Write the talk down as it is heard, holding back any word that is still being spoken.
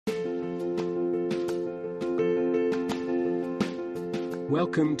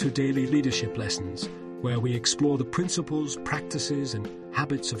Welcome to Daily Leadership Lessons, where we explore the principles, practices, and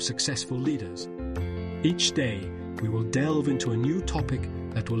habits of successful leaders. Each day, we will delve into a new topic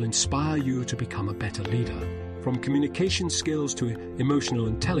that will inspire you to become a better leader. From communication skills to emotional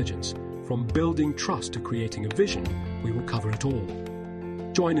intelligence, from building trust to creating a vision, we will cover it all.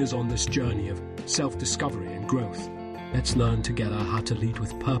 Join us on this journey of self-discovery and growth. Let's learn together how to lead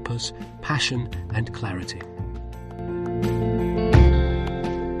with purpose, passion, and clarity.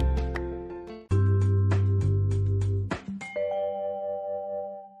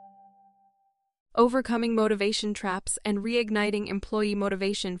 Overcoming motivation traps and reigniting employee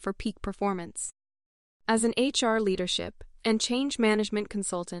motivation for peak performance. As an HR leadership and change management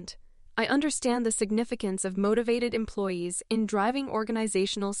consultant, I understand the significance of motivated employees in driving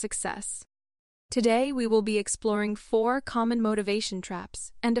organizational success. Today, we will be exploring 4 common motivation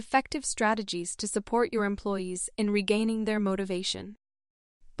traps and effective strategies to support your employees in regaining their motivation.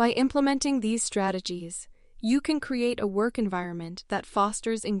 By implementing these strategies, you can create a work environment that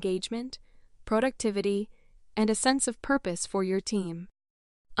fosters engagement, productivity, and a sense of purpose for your team.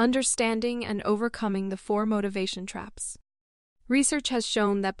 Understanding and overcoming the 4 motivation traps. Research has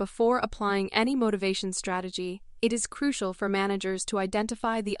shown that before applying any motivation strategy, it is crucial for managers to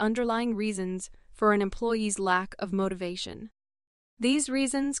identify the underlying reasons for an employee's lack of motivation. These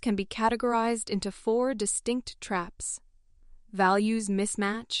reasons can be categorized into 4 distinct traps: values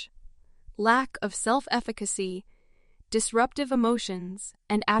mismatch, lack of self-efficacy, disruptive emotions,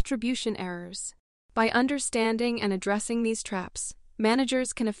 and attribution errors. By understanding and addressing these traps,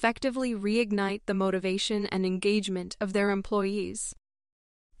 managers can effectively reignite the motivation and engagement of their employees.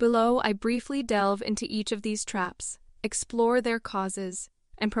 Below, I briefly delve into each of these traps, explore their causes,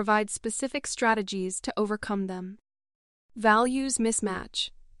 and provide specific strategies to overcome them. Values mismatch.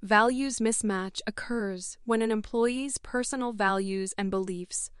 Values mismatch occurs when an employee's personal values and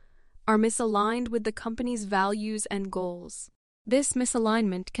beliefs are misaligned with the company's values and goals. This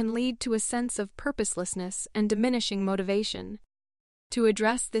misalignment can lead to a sense of purposelessness and diminishing motivation. To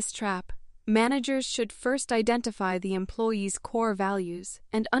address this trap, managers should first identify the employee's core values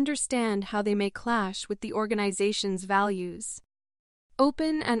and understand how they may clash with the organization's values.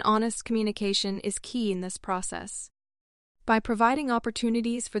 Open and honest communication is key in this process. By providing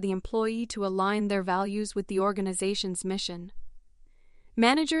opportunities for the employee to align their values with the organization's mission,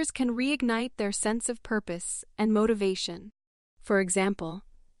 managers can reignite their sense of purpose and motivation. For example,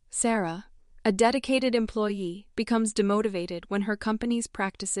 Sarah, a dedicated employee, becomes demotivated when her company's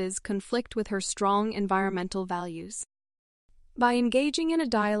practices conflict with her strong environmental values. By engaging in a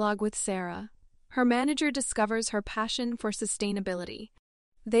dialogue with Sarah, her manager discovers her passion for sustainability.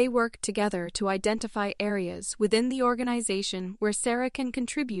 They work together to identify areas within the organization where Sarah can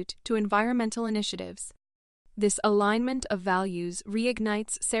contribute to environmental initiatives. This alignment of values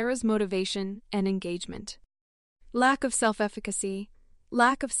reignites Sarah's motivation and engagement. Lack of self-efficacy.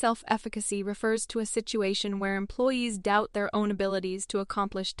 Lack of self-efficacy refers to a situation where employees doubt their own abilities to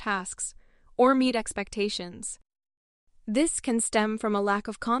accomplish tasks or meet expectations. This can stem from a lack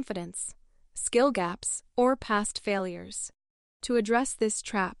of confidence, skill gaps, or past failures. To address this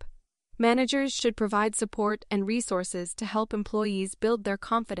trap, managers should provide support and resources to help employees build their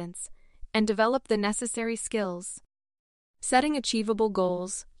confidence and develop the necessary skills. Setting achievable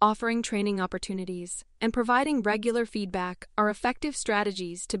goals, offering training opportunities, and providing regular feedback are effective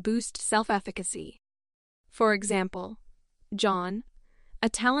strategies to boost self-efficacy. For example, John, a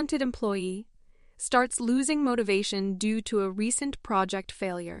talented employee, starts losing motivation due to a recent project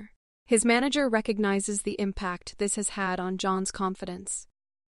failure. His manager recognizes the impact this has had on John's confidence.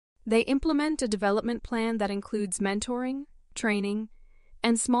 They implement a development plan that includes mentoring, training,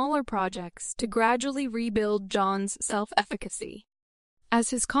 and smaller projects to gradually rebuild John's self-efficacy.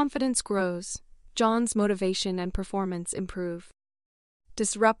 As his confidence grows, John's motivation and performance improve.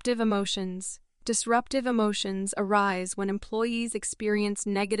 Disruptive emotions. Disruptive emotions arise when employees experience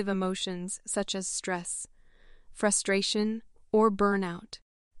negative emotions such as stress, frustration, or burnout.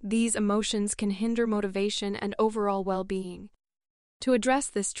 These emotions can hinder motivation and overall well-being. To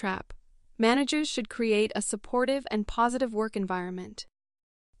address this trap, managers should create a supportive and positive work environment.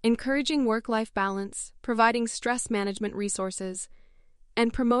 Encouraging work-life balance, providing stress management resources,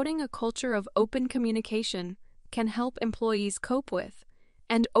 and promoting a culture of open communication can help employees cope with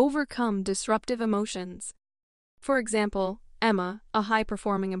and overcome disruptive emotions. For example, Emma, a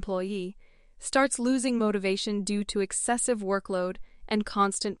high-performing employee, starts losing motivation due to excessive workload and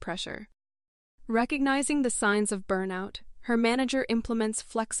constant pressure. Recognizing the signs of burnout, her manager implements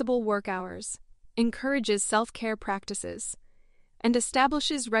flexible work hours, encourages self-care practices, and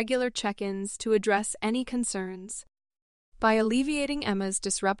establishes regular check-ins to address any concerns. By alleviating Emma's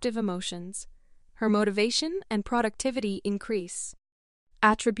disruptive emotions, her motivation and productivity increase.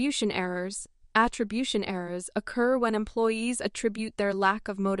 Attribution errors. Attribution errors occur when employees attribute their lack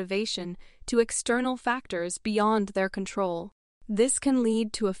of motivation to external factors beyond their control. This can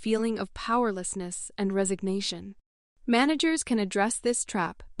lead to a feeling of powerlessness and resignation. Managers can address this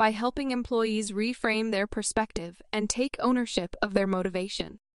trap by helping employees reframe their perspective and take ownership of their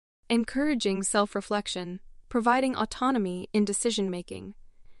motivation. Encouraging self-reflection, providing autonomy in decision-making,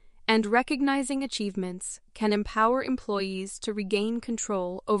 and recognizing achievements can empower employees to regain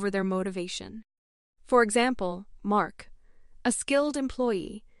control over their motivation. For example, Mark, a skilled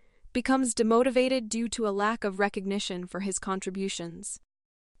employee, becomes demotivated due to a lack of recognition for his contributions.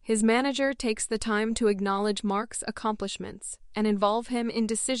 His manager takes the time to acknowledge Mark's accomplishments and involve him in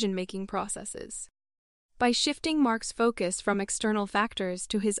decision-making processes. By shifting Mark's focus from external factors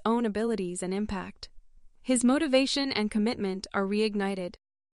to his own abilities and impact, his motivation and commitment are reignited.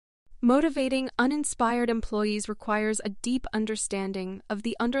 Motivating uninspired employees requires a deep understanding of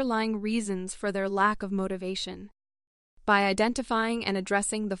the underlying reasons for their lack of motivation. By identifying and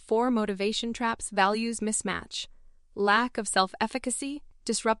addressing the 4 motivation traps: values mismatch, lack of self-efficacy,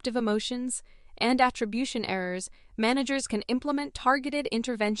 disruptive emotions, and attribution errors, managers can implement targeted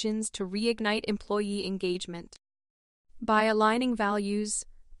interventions to reignite employee engagement. By aligning values,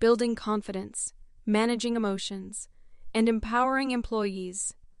 building confidence, managing emotions, and empowering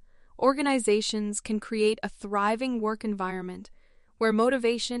employees, organizations can create a thriving work environment where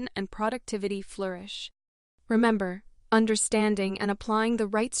motivation and productivity flourish. Remember, understanding and applying the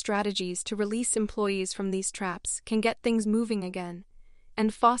right strategies to release employees from these traps can get things moving again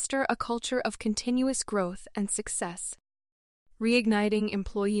and foster a culture of continuous growth and success. Reigniting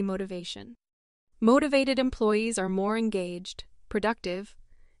employee motivation. Motivated employees are more engaged, productive,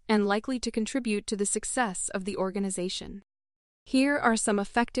 and likely to contribute to the success of the organization. Here are some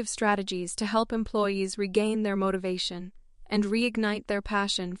effective strategies to help employees regain their motivation and reignite their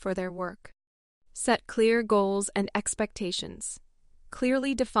passion for their work. Set clear goals and expectations.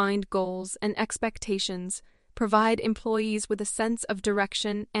 Clearly defined goals and expectations provide employees with a sense of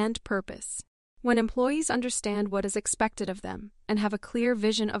direction and purpose. When employees understand what is expected of them and have a clear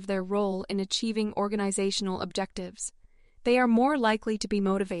vision of their role in achieving organizational objectives, they are more likely to be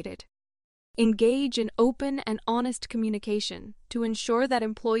motivated. Engage in open and honest communication to ensure that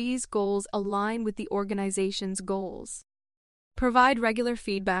employees' goals align with the organization's goals. Provide regular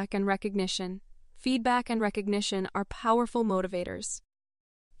feedback and recognition. Feedback and recognition are powerful motivators.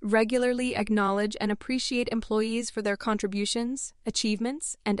 Regularly acknowledge and appreciate employees for their contributions,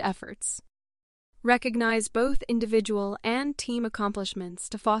 achievements, and efforts. Recognize both individual and team accomplishments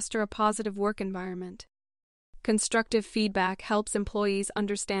to foster a positive work environment. Constructive feedback helps employees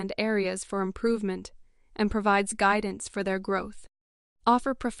understand areas for improvement and provides guidance for their growth.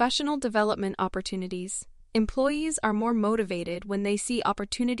 Offer professional development opportunities. Employees are more motivated when they see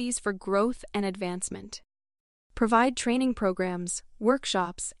opportunities for growth and advancement. Provide training programs,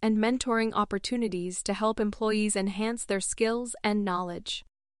 workshops, and mentoring opportunities to help employees enhance their skills and knowledge.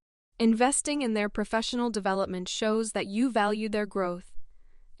 Investing in their professional development shows that you value their growth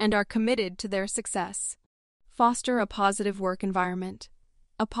and are committed to their success. Foster a positive work environment.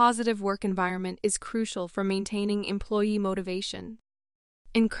 A positive work environment is crucial for maintaining employee motivation.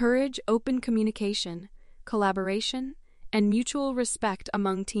 Encourage open communication, collaboration, and mutual respect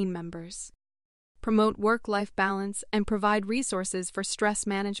among team members. Promote work-life balance and provide resources for stress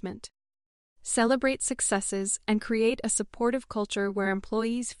management. Celebrate successes and create a supportive culture where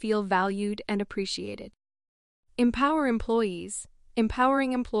employees feel valued and appreciated. Empower employees.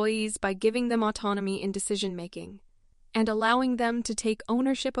 Empowering employees by giving them autonomy in decision-making and allowing them to take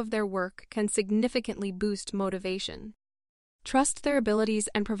ownership of their work can significantly boost motivation. Trust their abilities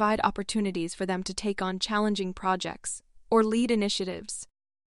and provide opportunities for them to take on challenging projects or lead initiatives.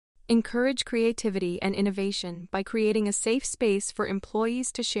 Encourage creativity and innovation by creating a safe space for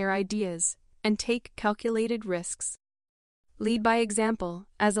employees to share ideas and take calculated risks. Lead by example.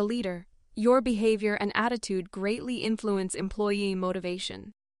 As a leader, your behavior and attitude greatly influence employee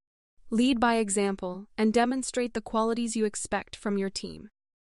motivation. Lead by example and demonstrate the qualities you expect from your team.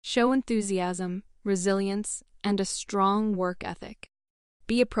 Show enthusiasm, resilience, and a strong work ethic.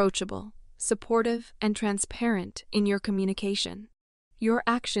 Be approachable, supportive, and transparent in your communication. Your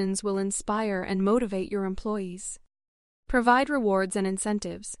actions will inspire and motivate your employees. Provide rewards and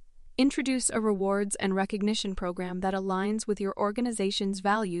incentives. Introduce a rewards and recognition program that aligns with your organization's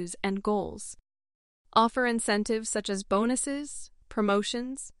values and goals. Offer incentives such as bonuses,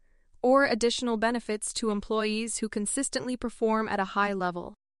 promotions, or additional benefits to employees who consistently perform at a high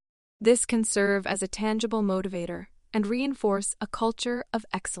level. This can serve as a tangible motivator, and reinforce a culture of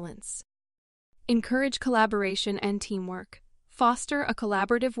excellence. Encourage collaboration and teamwork. Foster a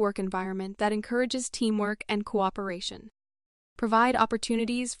collaborative work environment that encourages teamwork and cooperation. Provide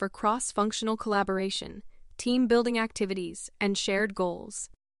opportunities for cross-functional collaboration, team-building activities, and shared goals.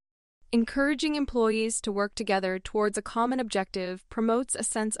 Encouraging employees to work together towards a common objective promotes a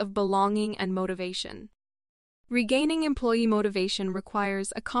sense of belonging and motivation. Regaining employee motivation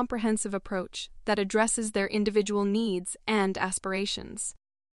requires a comprehensive approach that addresses their individual needs and aspirations.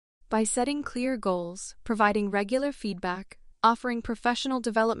 By setting clear goals, providing regular feedback, offering professional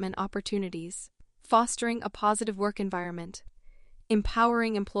development opportunities, fostering a positive work environment,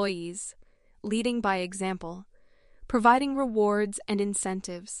 empowering employees, leading by example, providing rewards and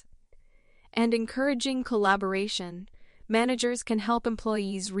incentives, and encouraging collaboration, managers can help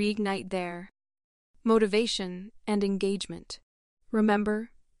employees reignite their motivation and engagement.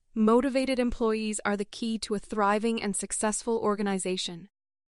 Remember, motivated employees are the key to a thriving and successful organization.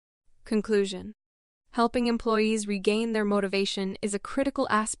 Conclusion: helping employees regain their motivation is a critical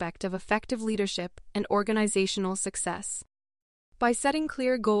aspect of effective leadership and organizational success. By setting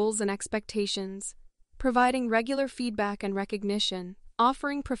clear goals and expectations, providing regular feedback and recognition,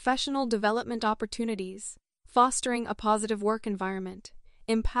 offering professional development opportunities, fostering a positive work environment,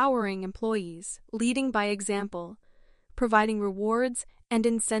 empowering employees, leading by example, providing rewards and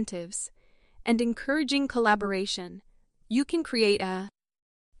incentives, and encouraging collaboration, you can create a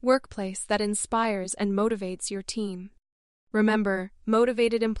workplace that inspires and motivates your team. Remember,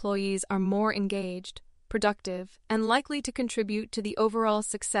 motivated employees are more engaged, productive, and likely to contribute to the overall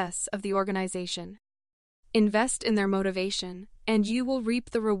success of the organization. Invest in their motivation, and you will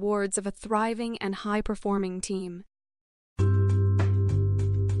reap the rewards of a thriving and high-performing team.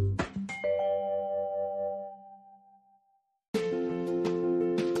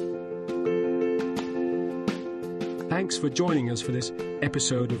 Thanks for joining us for this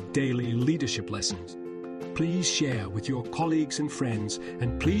episode of Daily Leadership Lessons. Please share with your colleagues and friends,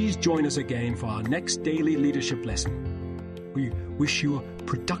 and please join us again for our next Daily Leadership Lesson. We wish you a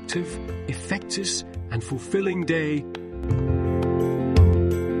productive, effective, and fulfilling day